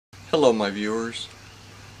Hello my viewers.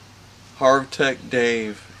 HVAC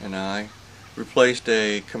Dave and I replaced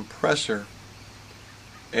a compressor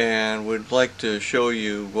and would like to show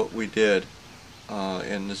you what we did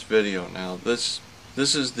in this video. Now this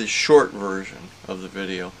is the short version of the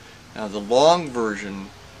video. Now the long version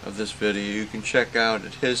of this video you can check out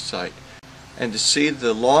at his site. And to see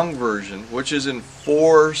the long version, which is in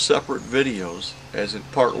 4 separate videos, as in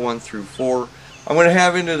part 1 through 4, I'm going to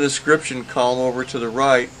have in the description column over to the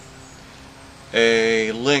right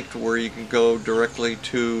a link where you can go directly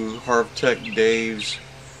to HVAC Dave's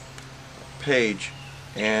page,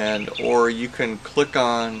 or you can click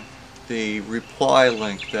on the reply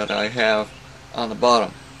link that I have on the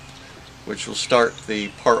bottom, which will start the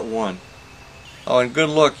part 1. Oh, and good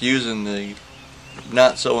luck using the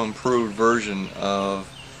not so improved version of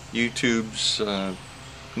YouTube's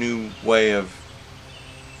new way of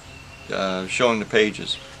showing the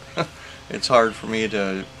pages. It's hard for me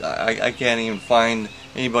to, I can't even find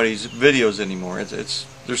anybody's videos anymore.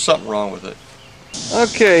 There's something wrong with it.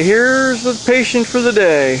 Okay, here's the patient for the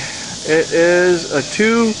day. It is a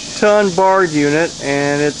 2-ton bar unit,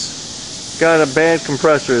 and it's got a bad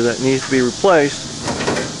compressor that needs to be replaced.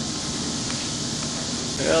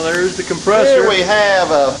 Well, there's the compressor. Here we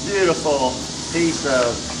have a beautiful piece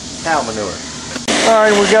of cow manure.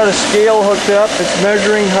 Alright, we got a scale hooked up. It's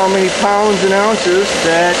measuring how many pounds and ounces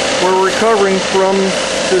that we're recovering from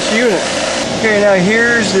this unit. Okay, now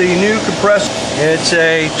here's the new compressor. It's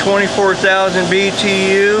a 24,000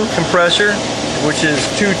 BTU compressor, which is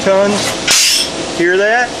 2 tons. Hear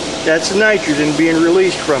that? That's the nitrogen being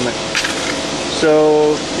released from it.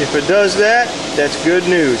 So if it does that, that's good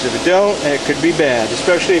news. If it don't, it could be bad,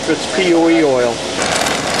 especially if it's POE oil.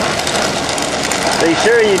 Be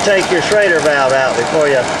sure you take your Schrader valve out before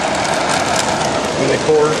you in the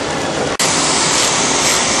core.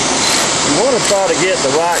 You want to try to get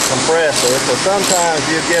the right compressor, because sometimes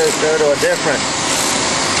you go to a different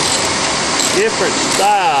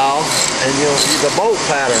style, and the bolt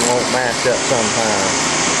pattern won't match up sometimes.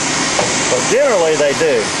 But generally they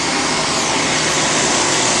do.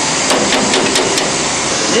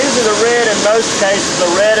 Usually the red, in most cases,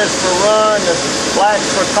 the red is for run, the black's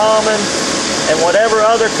for common. And whatever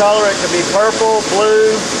other color, it could be purple,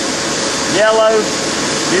 blue, yellow,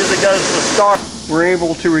 usually goes to the start. We're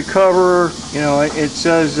able to recover, you know, it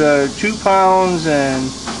says 2 pounds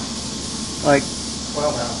and like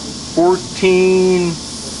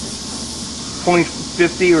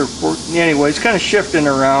 14.50 or 14, anyway, it's kind of shifting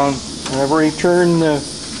around. I've already turned the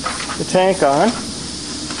tank on,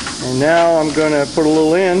 and now I'm going to put a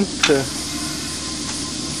little in to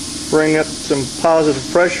bring up some positive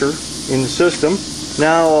pressure in the system.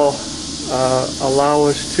 Now I'll allow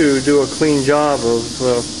us to do a clean job of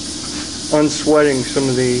unsweating some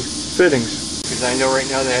of the fittings, because I know right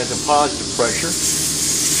now that has a positive pressure.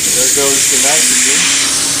 There goes the nitrogen.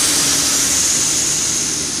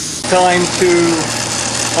 Time to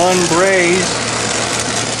unbraze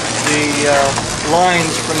the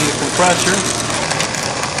lines from the compressor.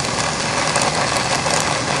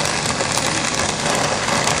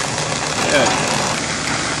 Good.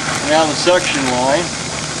 Now the suction line.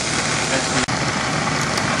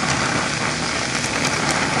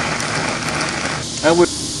 That would.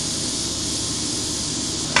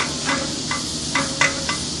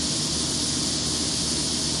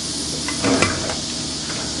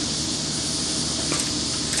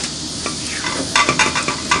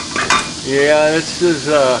 Yeah, this is.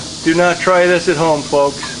 Do not try this at home,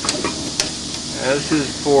 folks. This is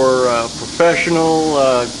for professional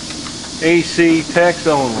AC techs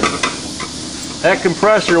only. That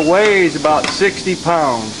compressor weighs about 60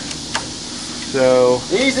 pounds. So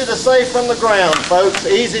easy to say from the ground, folks.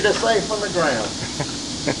 Easy to say from the ground.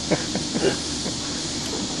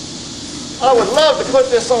 I would love to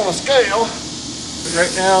put this on a scale. But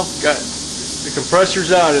right now, got the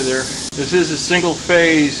compressor's out of there. This is a single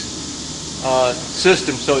phase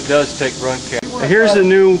system, so it does take run cap. Now here's the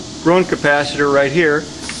new run capacitor right here.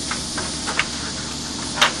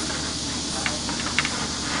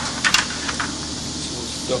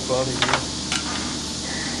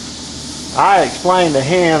 I explained to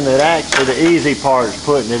him that actually the easy part is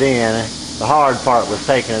putting it in. The hard part was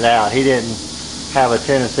taking it out. He didn't have a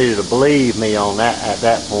tendency to believe me on that at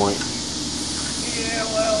that point. Yeah,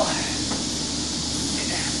 well,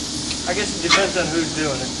 I guess it depends on who's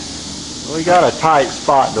doing it. We got a tight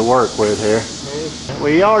spot to work with here.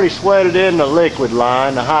 We already sweated in the liquid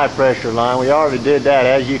line, the high pressure line. We already did that,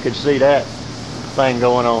 as you can see that thing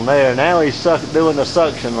going on there. Now he's doing the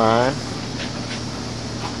suction line.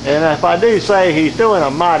 And if I do say, he's doing a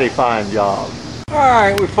mighty fine job.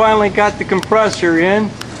 Alright, we finally got the compressor in.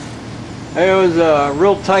 It was a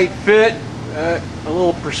real tight fit. A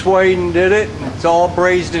little persuading did it. It's all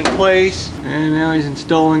brazed in place. And now he's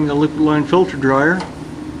installing the liquid line filter dryer.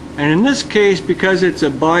 And in this case, because it's a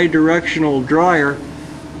bi-directional dryer,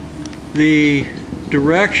 the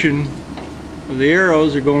direction of the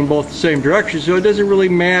arrows are going both the same direction, so it doesn't really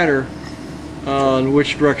matter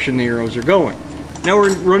which direction the arrows are going. Now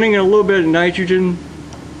we're running a little bit of nitrogen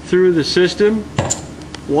through the system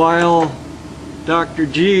while Dr.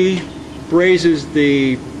 G brazes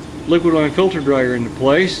the liquid line filter dryer into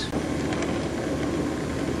place.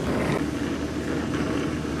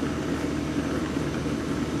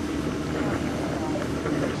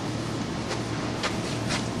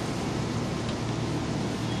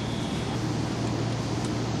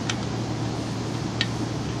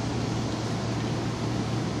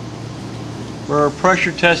 We're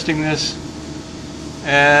pressure testing this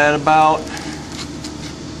at about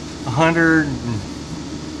 100,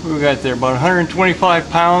 what do we got there? About 125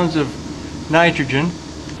 pounds of nitrogen.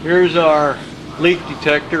 Here's our leak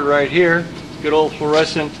detector right here. Good old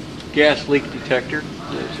fluorescent gas leak detector,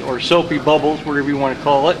 or soapy bubbles, whatever you want to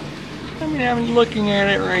call it. I mean, I'm looking at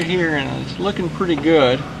it right here and it's looking pretty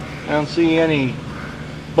good. I don't see any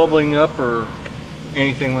bubbling up or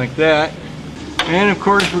anything like that. And of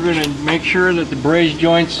course we're going to make sure that the braze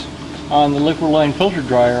joints on the liquid line filter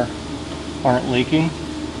dryer aren't leaking.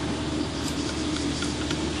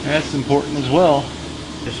 That's important as well.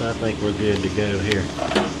 Yes, I think we're good to go here.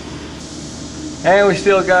 And we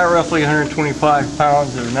still got roughly 125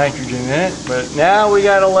 pounds of nitrogen in it, but now we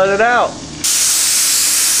got to let it out.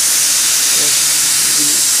 You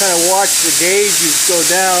kind of watch the gauges go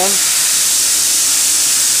down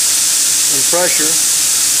in pressure.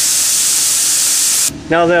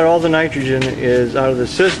 Now that all the nitrogen is out of the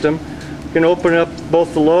system, you can open up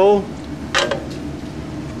both the low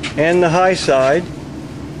and the high side.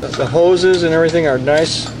 The hoses and everything are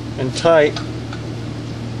nice and tight,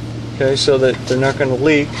 okay, so that they're not going to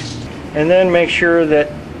leak. And then make sure that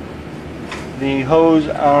the hose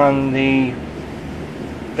on the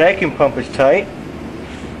vacuum pump is tight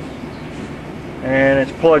and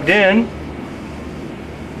it's plugged in.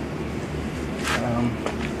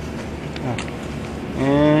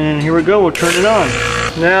 And here we go, we'll turn it on.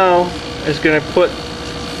 Now it's going to put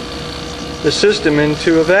the system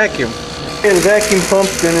into a vacuum. And the vacuum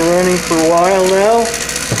pump's been running for a while now.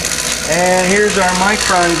 And here's our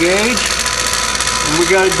micron gauge. And we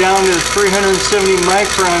got it down to 370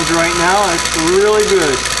 microns right now. That's really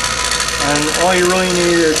good. And all you really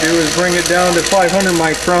need to do is bring it down to 500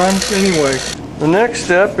 microns anyway. The next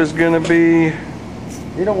step is going to be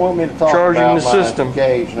He don't want me to talk charging about the my system.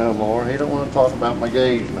 Gauge no more. He don't want to talk about my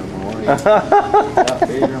gauge no more. He's got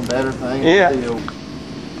bigger and better things to do.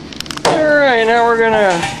 Alright, now we're going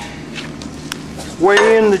to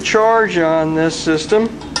weigh in the charge on this system.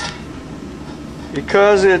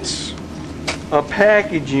 Because it's a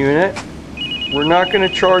package unit, we're not going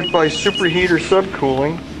to charge by superheat or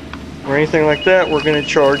subcooling or anything like that. We're going to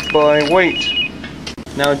charge by weight.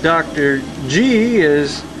 Now Dr. G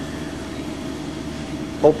is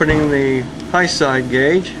opening the high side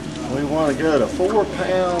gauge. We want to go to 4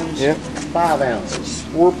 pounds, 5 ounces.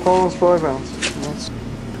 4 pounds, 5 ounces.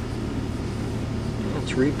 That's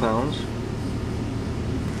 3 pounds.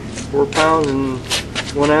 4 pounds and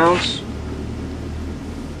 1 ounce.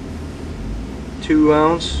 2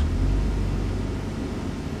 ounce.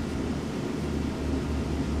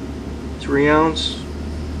 3 ounce.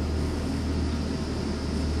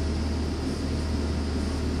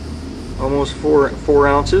 Almost 4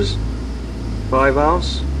 ounces. 5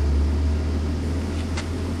 ounce.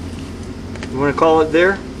 You want to call it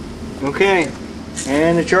there? Okay.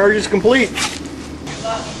 And the charge is complete.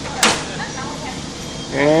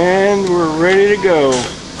 And we're ready to go.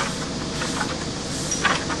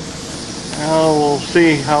 Now we'll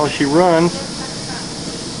see how she runs.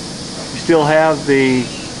 We still have the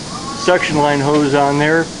suction line hose on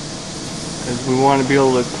there, as we want to be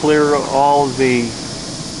able to clear all the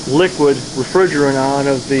liquid refrigerant out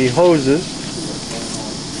of the hoses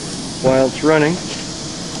while it's running.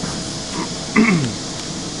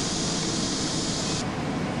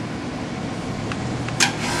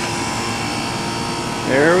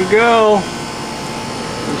 There we go.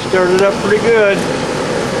 We started up pretty good.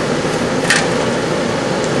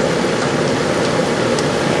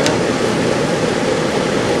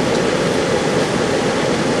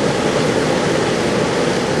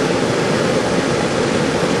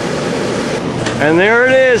 And there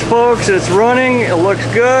it is, folks. It's running. It looks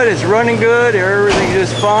good. It's running good. Everything's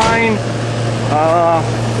just fine.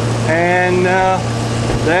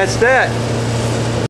 That's that.